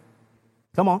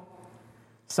 come on.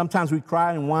 Sometimes we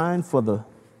cry and whine for the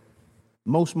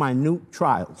most minute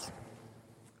trials.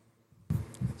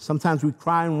 Sometimes we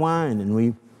cry and whine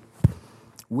and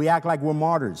we act like we're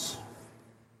martyrs.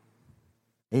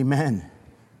 Amen.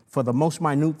 For the most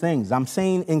minute things. I'm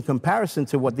saying in comparison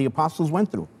to what the apostles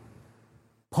went through.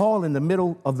 Paul, in the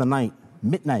middle of the night,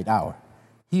 midnight hour,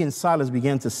 he and Silas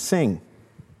began to sing,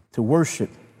 to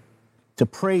worship, to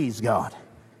praise God.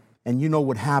 And you know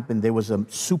what happened? There was a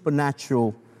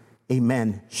supernatural,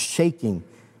 amen, shaking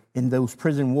in those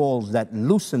prison walls that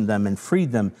loosened them and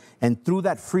freed them. And through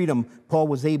that freedom, Paul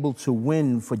was able to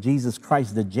win for Jesus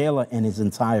Christ, the jailer, and his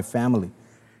entire family.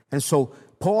 And so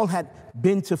Paul had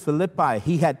been to Philippi.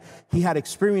 He had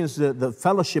experienced the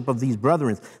fellowship of these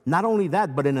brethren. Not only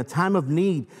that, but in a time of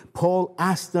need, Paul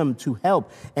asked them to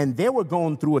help. And they were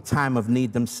going through a time of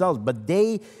need themselves. But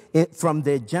from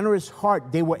their generous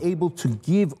heart, they were able to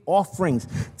give offerings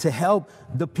to help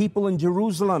the people in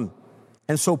Jerusalem.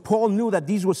 And so Paul knew that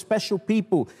these were special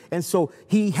people. And so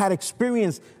he had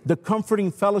experienced the comforting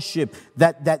fellowship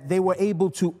that they were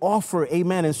able to offer.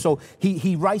 Amen. And so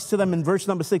he writes to them in verse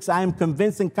number 6, I am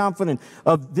convinced and confident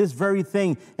of this very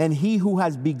thing. And he who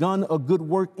has begun a good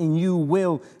work in you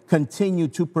will continue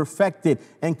to perfect it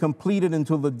and complete it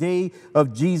until the day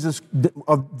of Jesus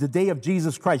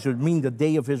Christ, which means the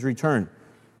day of his return.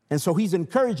 And so he's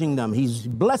encouraging them, he's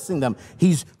blessing them,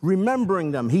 he's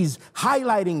remembering them, he's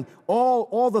highlighting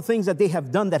all the things that they have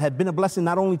done that have been a blessing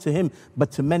not only to him,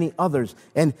 but to many others.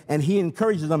 And he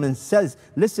encourages them and says,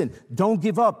 listen, don't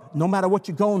give up no matter what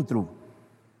you're going through.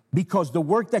 Because the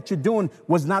work that you're doing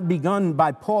was not begun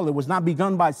by Paul, it was not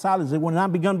begun by Silas, it was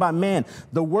not begun by man.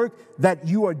 The work that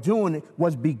you are doing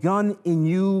was begun in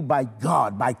you by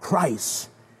God, by Christ.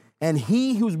 And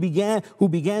he who began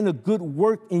a good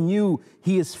work in you,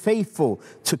 he is faithful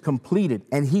to complete it,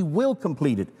 and he will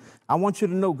complete it. I want you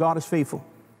to know God is faithful.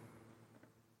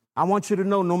 I want you to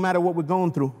know no matter what we're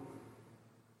going through,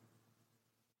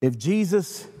 if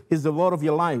Jesus is the Lord of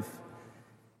your life,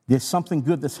 there's something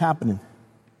good that's happening.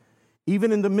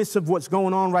 Even in the midst of what's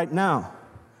going on right now,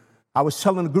 I was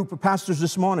telling a group of pastors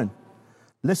this morning,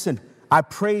 Listen, I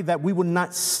pray that we would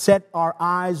not set our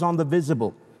eyes on the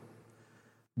visible,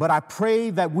 but I pray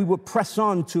that we would press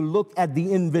on to look at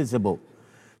the invisible,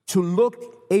 to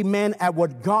look, amen, at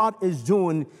what God is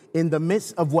doing in the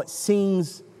midst of what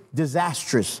seems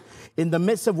disastrous, in the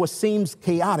midst of what seems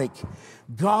chaotic.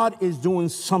 God is doing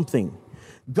something.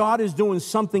 God is doing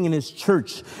something in his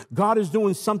church. God is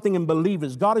doing something in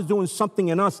believers. God is doing something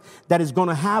in us that is going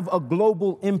to have a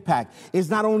global impact. It's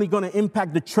not only going to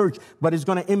impact the church, but it's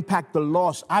going to impact the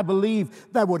lost. I believe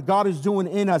that what God is doing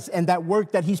in us and that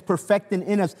work that he's perfecting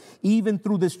in us, even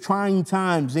through this trying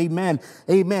times, amen,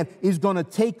 is going to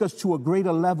take us to a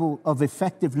greater level of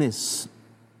effectiveness,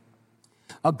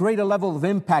 a greater level of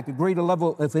impact, a greater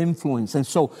level of influence. And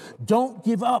so don't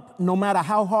give up no matter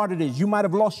how hard it is. You might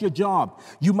have lost your job.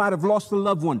 You might have lost a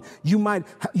loved one. You might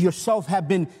yourself have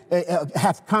been,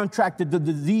 have contracted the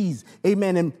disease.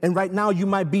 Amen. And right now you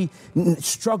might be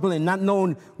struggling, not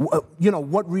knowing,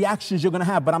 what reactions you're going to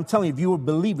have. But I'm telling you, if you're a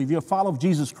believer, if you're a follower of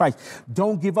Jesus Christ,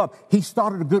 don't give up. He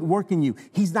started a good work in you.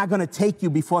 He's not going to take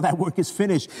you before that work is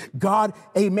finished. God,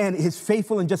 amen, is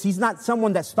faithful and just. He's not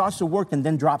someone that starts to work and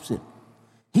then drops it.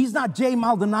 He's not Jay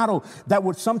Maldonado that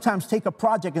would sometimes take a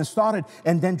project and start it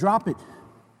and then drop it.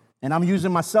 And I'm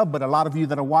using myself, but a lot of you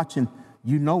that are watching,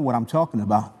 you know what I'm talking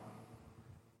about.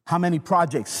 How many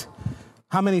projects,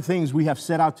 how many things we have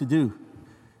set out to do.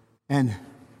 And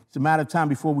it's a matter of time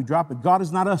before we drop it. God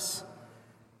is not us.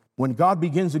 When God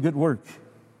begins a good work,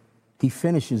 he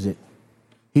finishes it.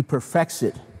 He perfects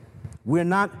it. We're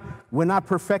not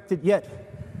perfected yet.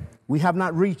 We have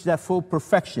not reached that full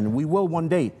perfection. We will one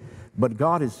day. But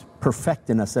God is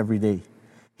perfecting us every day.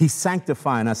 He's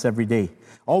sanctifying us every day.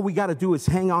 All we got to do is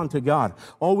hang on to God.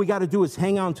 All we got to do is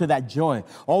hang on to that joy.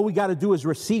 All we got to do is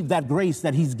receive that grace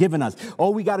that he's given us.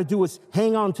 All we got to do is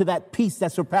hang on to that peace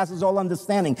that surpasses all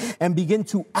understanding and begin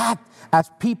to act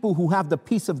as people who have the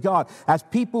peace of God, as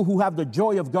people who have the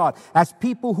joy of God, as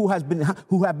people who have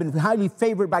been highly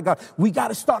favored by God. We got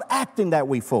to start acting that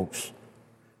way, folks,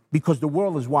 because the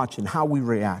world is watching how we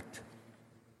react.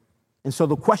 And so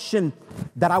the question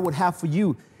that I would have for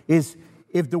you is,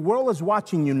 if the world is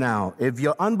watching you now, if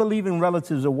your unbelieving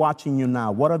relatives are watching you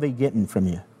now, what are they getting from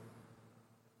you?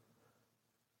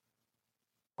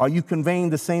 Are you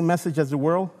conveying the same message as the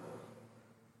world?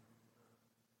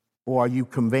 Or are you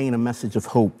conveying a message of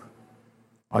hope?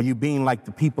 Are you being like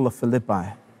the people of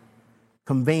Philippi,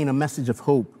 conveying a message of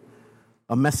hope,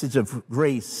 a message of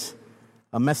grace,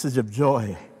 a message of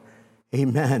joy?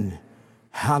 Amen.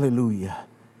 Hallelujah.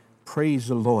 Praise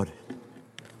the Lord.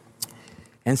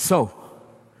 And so,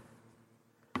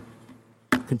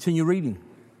 continue reading.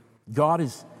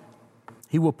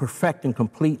 He will perfect and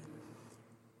complete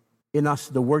in us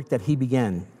the work that he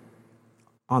began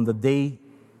on the day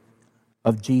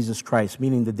of Jesus Christ,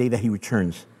 meaning the day that he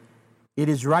returns. It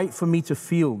is right for me to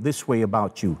feel this way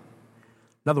about you.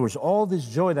 In other words, all this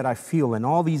joy that I feel and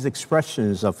all these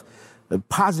expressions of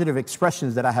positive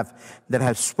expressions that I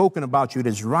have spoken about you, it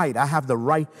is right. I have the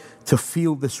right to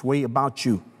feel this way about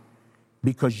you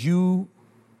because you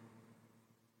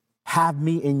have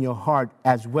me in your heart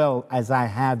as well as I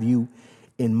have you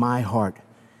in my heart.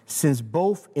 Since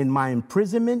both in my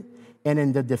imprisonment and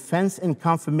in the defense and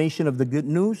confirmation of the good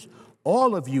news,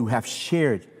 all of you have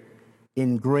shared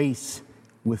in grace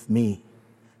with me.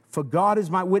 For God is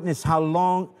my witness how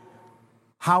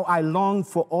I long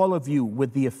for all of you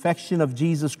with the affection of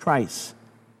Jesus Christ.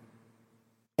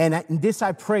 And in this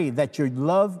I pray that your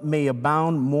love may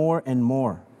abound more and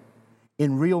more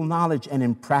in real knowledge and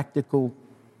in practical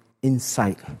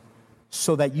insight,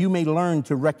 so that you may learn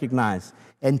to recognize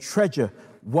and treasure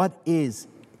what is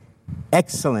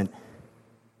excellent,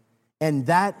 and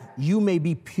that you may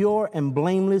be pure and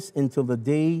blameless until the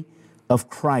day of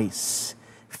Christ,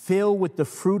 filled with the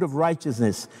fruit of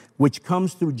righteousness, which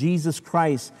comes through Jesus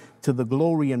Christ to the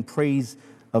glory and praise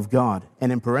of God.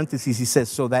 And in parentheses, he says,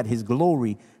 so that his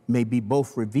glory may be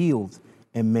both revealed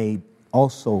and may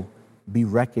also be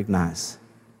recognized.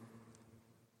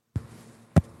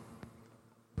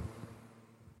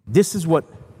 This is what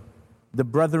the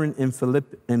brethren in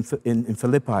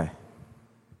Philippi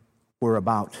were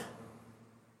about.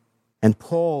 And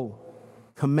Paul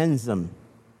commends them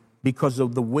because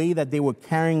of the way that they were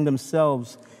carrying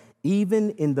themselves, even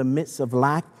in the midst of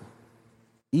lack,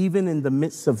 even in the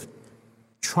midst of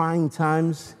trying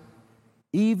times,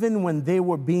 even when they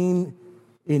were being,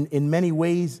 in many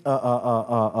ways,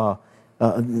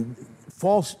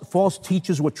 false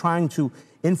teachers were trying to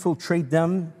infiltrate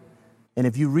them. And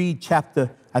if you read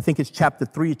chapter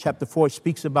 3, chapter 4, it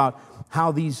speaks about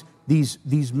how these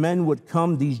these men would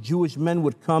come, these Jewish men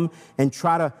would come and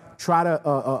try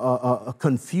to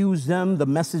confuse them, the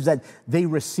message that they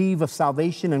receive of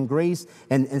salvation and grace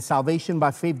and salvation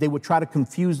by faith. They would try to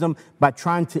confuse them by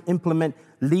trying to implement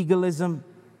legalism.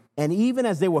 And even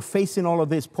as they were facing all of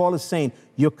this, Paul is saying,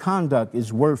 your conduct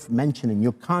is worth mentioning.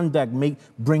 Your conduct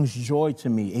brings joy to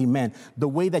me. Amen. The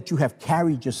way that you have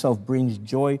carried yourself brings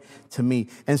joy to me.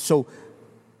 And so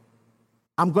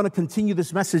I'm going to continue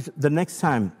this message the next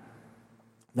time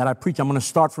that I preach. I'm going to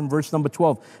start from verse number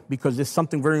 12 because there's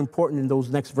something very important in those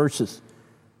next verses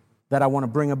that I want to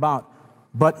bring about.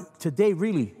 But today,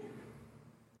 really,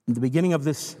 in the beginning of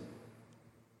this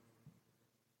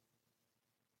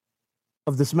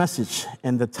message,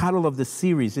 and the title of this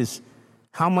series is,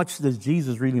 how much does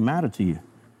Jesus really matter to you?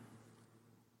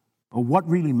 Or what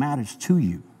really matters to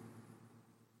you?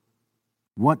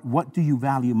 What do you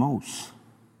value most?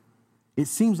 It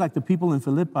seems like the people in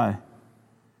Philippi,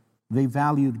 they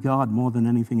valued God more than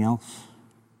anything else.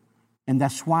 And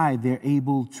that's why they're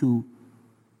able to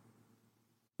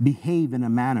behave in a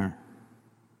manner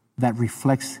that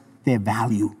reflects their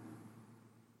value.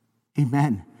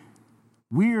 Amen.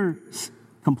 We're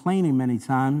complaining many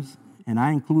times, and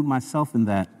I include myself in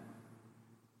that,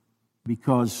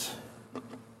 because,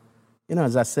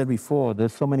 as I said before,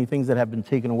 there's so many things that have been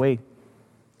taken away.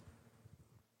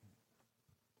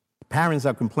 Parents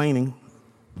are complaining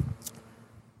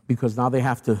because now they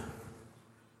have to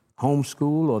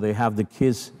homeschool, or they have the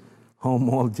kids home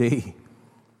all day.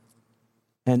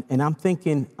 And I'm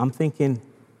thinking,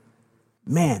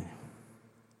 man,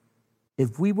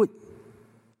 if we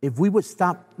would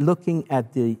stop looking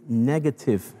at the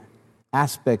negative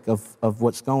aspect of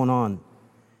what's going on,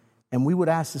 and we would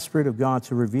ask the Spirit of God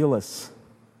to reveal us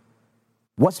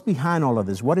what's behind all of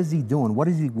this. What is He doing? What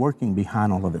is He working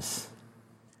behind all of this?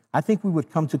 I think we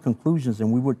would come to conclusions,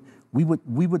 and we would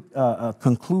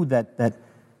conclude that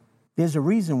there's a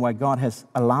reason why God has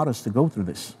allowed us to go through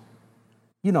this.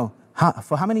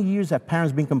 For how many years have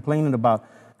parents been complaining about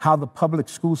how the public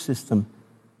school system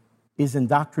is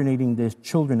indoctrinating their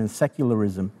children in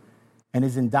secularism and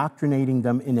is indoctrinating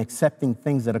them in accepting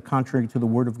things that are contrary to the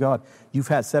Word of God? You've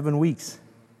had 7 weeks.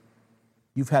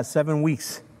 You've had 7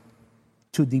 weeks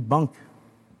to debunk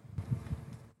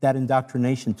that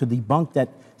indoctrination, to debunk that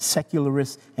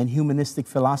secularist and humanistic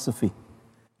philosophy.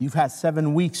 You've had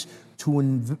 7 weeks to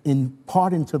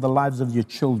impart into the lives of your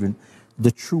children the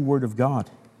true Word of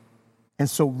God. And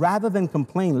so rather than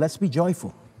complain, let's be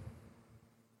joyful.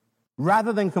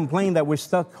 Rather than complain that we're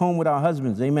stuck home with our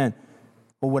husbands, amen,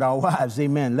 or with our wives,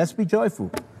 amen, let's be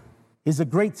joyful. It's a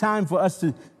great time for us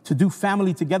to do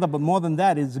family together, but more than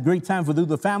that, it's a great time to do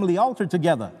the family altar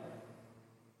together.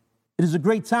 It is a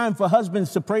great time for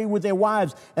husbands to pray with their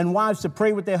wives and wives to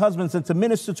pray with their husbands and to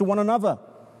minister to one another.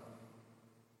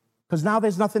 Because now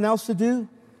there's nothing else to do.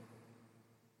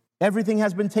 Everything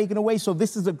has been taken away, so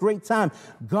this is a great time.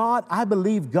 I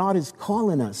believe God is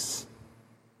calling us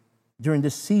during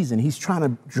this season. He's trying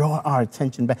to draw our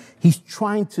attention back. He's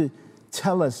trying to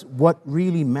tell us what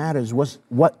really matters,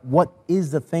 what is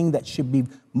the thing that should be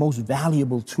most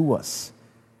valuable to us.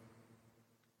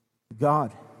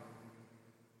 God,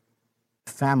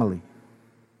 family,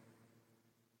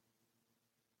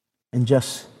 and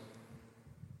just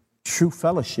true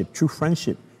fellowship, true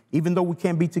friendship, even though we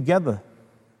can't be together.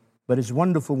 But it's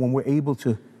wonderful when we're able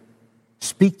to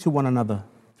speak to one another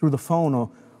through the phone or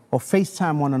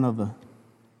FaceTime one another.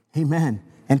 Amen.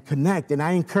 And connect. And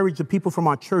I encourage the people from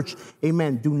our church,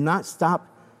 amen, do not stop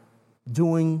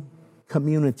doing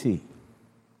community.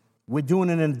 We're doing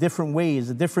it in a different way. It's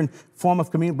a different form of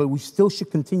community, but we still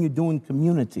should continue doing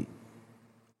community.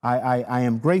 I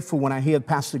am grateful when I hear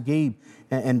Pastor Gabe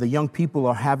and the young people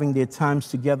are having their times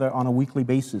together on a weekly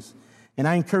basis. And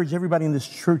I encourage everybody in this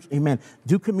church, amen,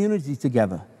 do community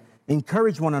together.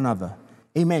 Encourage one another.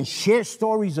 Amen. Share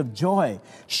stories of joy.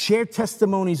 Share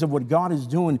testimonies of what God is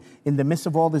doing in the midst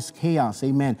of all this chaos.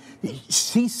 Amen.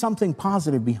 See something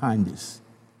positive behind this.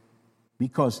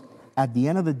 Because at the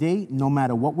end of the day, no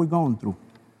matter what we're going through,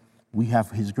 we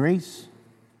have His grace,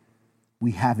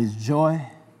 we have His joy,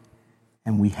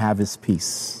 and we have His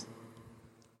peace.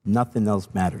 Nothing else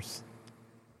matters.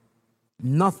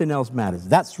 Nothing else matters.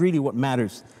 That's really what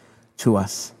matters to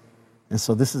us. And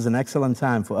so this is an excellent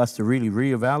time for us to really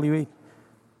reevaluate,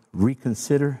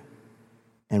 reconsider,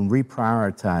 and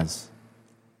reprioritize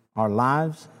our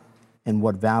lives and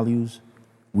what values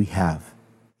we have.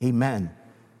 Amen.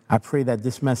 I pray that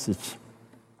this message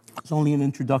is only an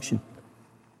introduction.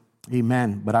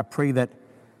 Amen. But I pray that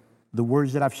the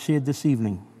words that I've shared this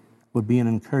evening would be an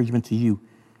encouragement to you,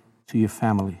 to your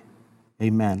family.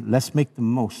 Amen. Let's make the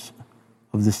most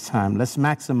of this time. Let's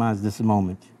maximize this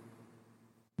moment.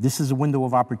 This is a window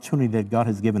of opportunity that God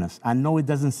has given us. I know it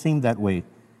doesn't seem that way,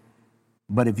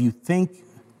 but if you think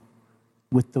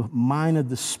with the mind of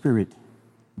the Spirit,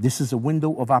 this is a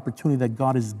window of opportunity that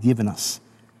God has given us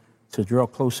to draw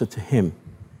closer to Him.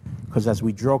 Because as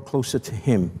we draw closer to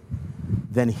Him,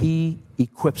 then He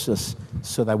equips us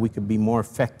so that we can be more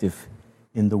effective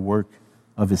in the work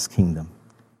of His kingdom.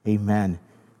 Amen.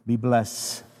 Be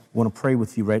blessed. I want to pray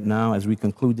with you right now as we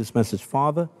conclude this message.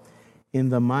 Father, in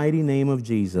the mighty name of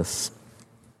Jesus,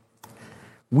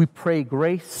 we pray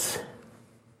grace,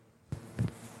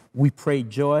 we pray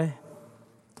joy,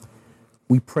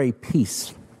 we pray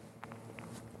peace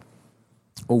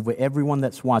over everyone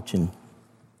that's watching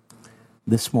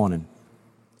this morning.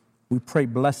 We pray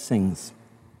blessings.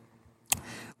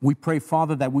 We pray,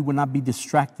 Father, that we will not be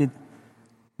distracted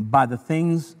by the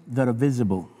things that are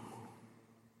visible.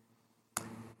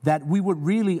 That we would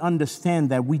really understand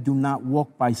that we do not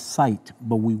walk by sight,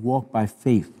 but we walk by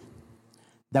faith.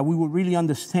 That we would really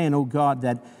understand, oh God,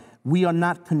 that we are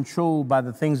not controlled by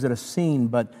the things that are seen,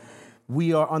 but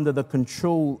we are under the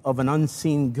control of an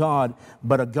unseen God,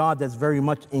 but a God that's very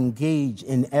much engaged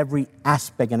in every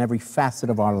aspect and every facet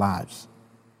of our lives.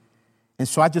 And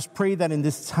so I just pray that in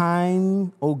this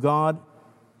time, oh God,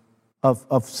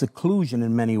 of seclusion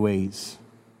in many ways,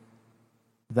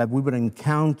 that we would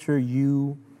encounter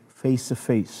you face to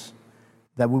face,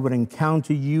 that we would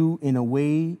encounter you in a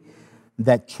way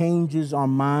that changes our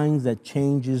minds, that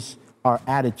changes our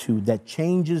attitude, that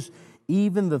changes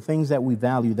even the things that we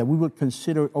value, that we would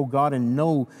consider, oh God, and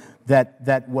know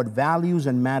that what values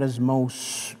and matters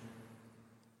most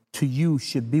to you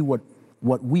should be what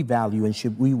we value and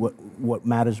should be what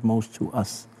matters most to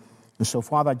us. And so,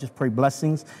 Father, I just pray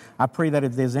blessings. I pray that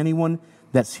if there's anyone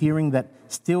that's hearing that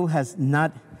still has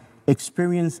not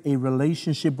experienced a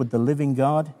relationship with the living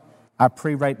God, I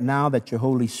pray right now that your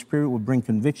Holy Spirit would bring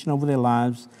conviction over their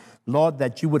lives. Lord,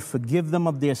 that you would forgive them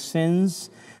of their sins,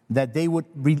 that they would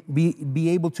be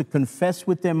able to confess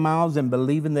with their mouths and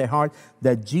believe in their heart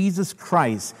that Jesus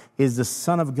Christ is the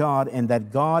Son of God and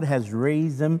that God has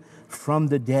raised him from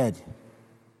the dead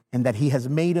and that he has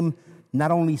made him not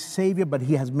only Savior, but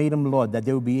he has made him Lord, that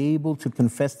they will be able to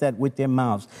confess that with their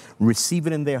mouths, receive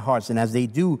it in their hearts. And as they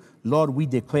do, Lord, we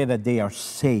declare that they are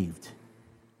saved.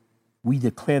 We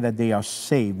declare that they are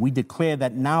saved. We declare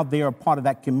that now they are part of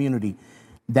that community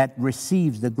that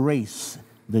receives the grace,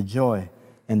 the joy,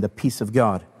 and the peace of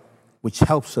God, which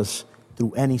helps us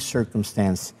through any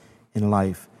circumstance in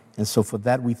life. And so for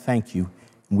that, we thank you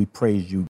and we praise you.